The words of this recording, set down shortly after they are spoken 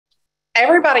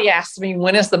Everybody asks me,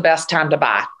 when is the best time to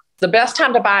buy? The best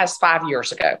time to buy is 5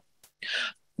 years ago.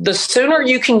 The sooner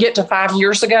you can get to 5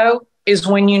 years ago is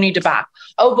when you need to buy.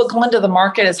 Oh, but Glennda, the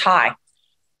market is high.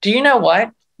 Do you know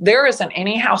what? There isn't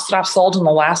any house that I've sold in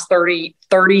the last 30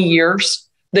 years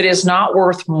that is not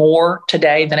worth more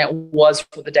today than it was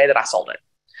for the day that I sold it.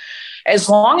 As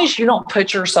long as you don't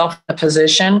put yourself in a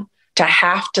position to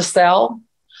have to sell,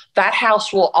 that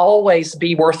house will always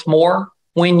be worth more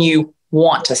when you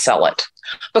want to sell it,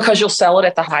 because you'll sell it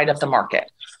at the height of the market.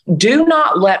 Do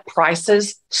not let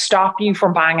prices stop you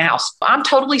from buying a house. I'm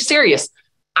totally serious.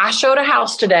 I showed a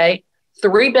house today,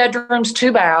 3 bedrooms,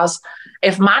 2 baths.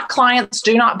 If my clients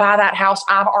do not buy that house,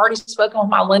 I've already spoken with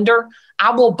my lender.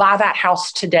 I will buy that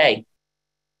house today.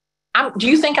 Do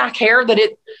you think I care that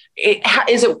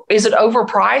is it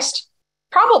overpriced?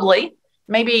 Probably.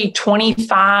 Maybe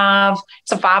 25.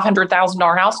 It's a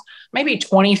 $500,000 house. Maybe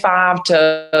 25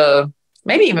 to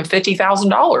maybe even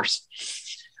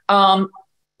 $50,000.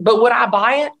 But would I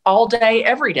buy it all day,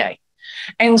 every day?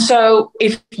 And so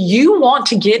if you want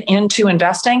to get into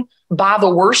investing, buy the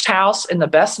worst house in the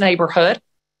best neighborhood.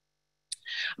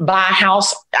 Buy a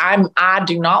house. I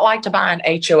do not like to buy in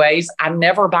HOAs. I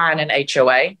never buy in an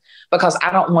HOA because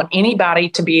I don't want anybody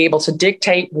to be able to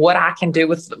dictate what I can do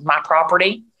with my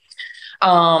property.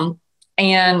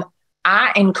 And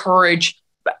I encourage,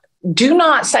 do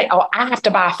not say, oh, I have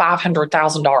to buy a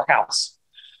 $500,000 house.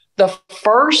 The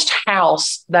first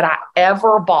house that I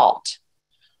ever bought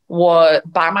was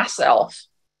by myself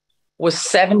was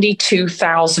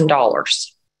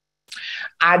 $72,000.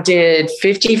 I did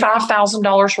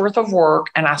 $55,000 worth of work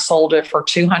and I sold it for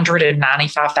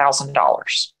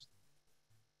 $295,000.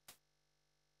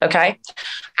 Okay.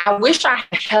 I wish I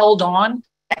had held on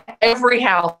to every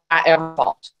house I ever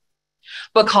bought,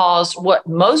 because what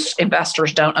most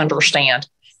investors don't understand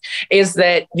is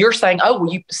that you're saying, oh,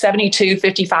 well, you 72,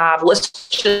 55, let's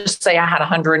just say I had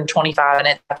 125 and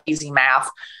it's easy math.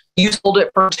 You sold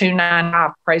it for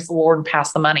 $295, praise the Lord, and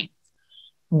pass the money.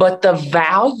 But the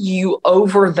value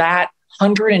over that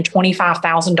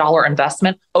 $125,000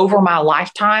 investment over my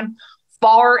lifetime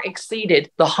far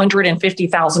exceeded the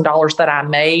 $150,000 that I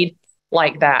made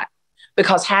like that.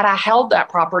 Because had I held that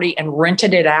property and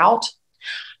rented it out,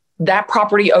 that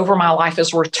property over my life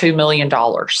is worth $2 million.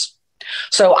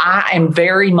 So I am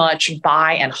very much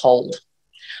buy and hold.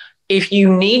 If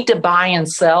you need to buy and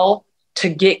sell to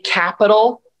get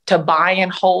capital to buy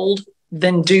and hold,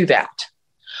 then do that.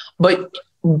 But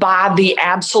buy the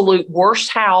absolute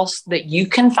worst house that you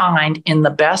can find in the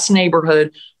best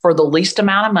neighborhood for the least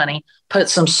amount of money. Put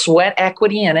some sweat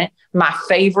equity in it. My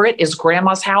favorite is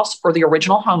grandma's house for the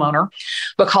original homeowner,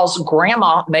 because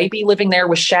grandma may be living there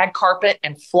with shag carpet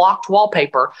and flocked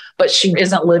wallpaper, but she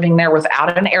isn't living there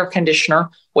without an air conditioner,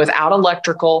 without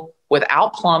electrical,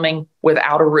 without plumbing,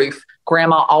 without a roof.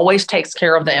 Grandma always takes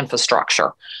care of the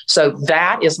infrastructure. So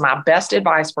that is my best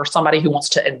advice for somebody who wants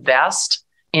to invest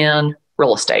in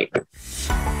real estate.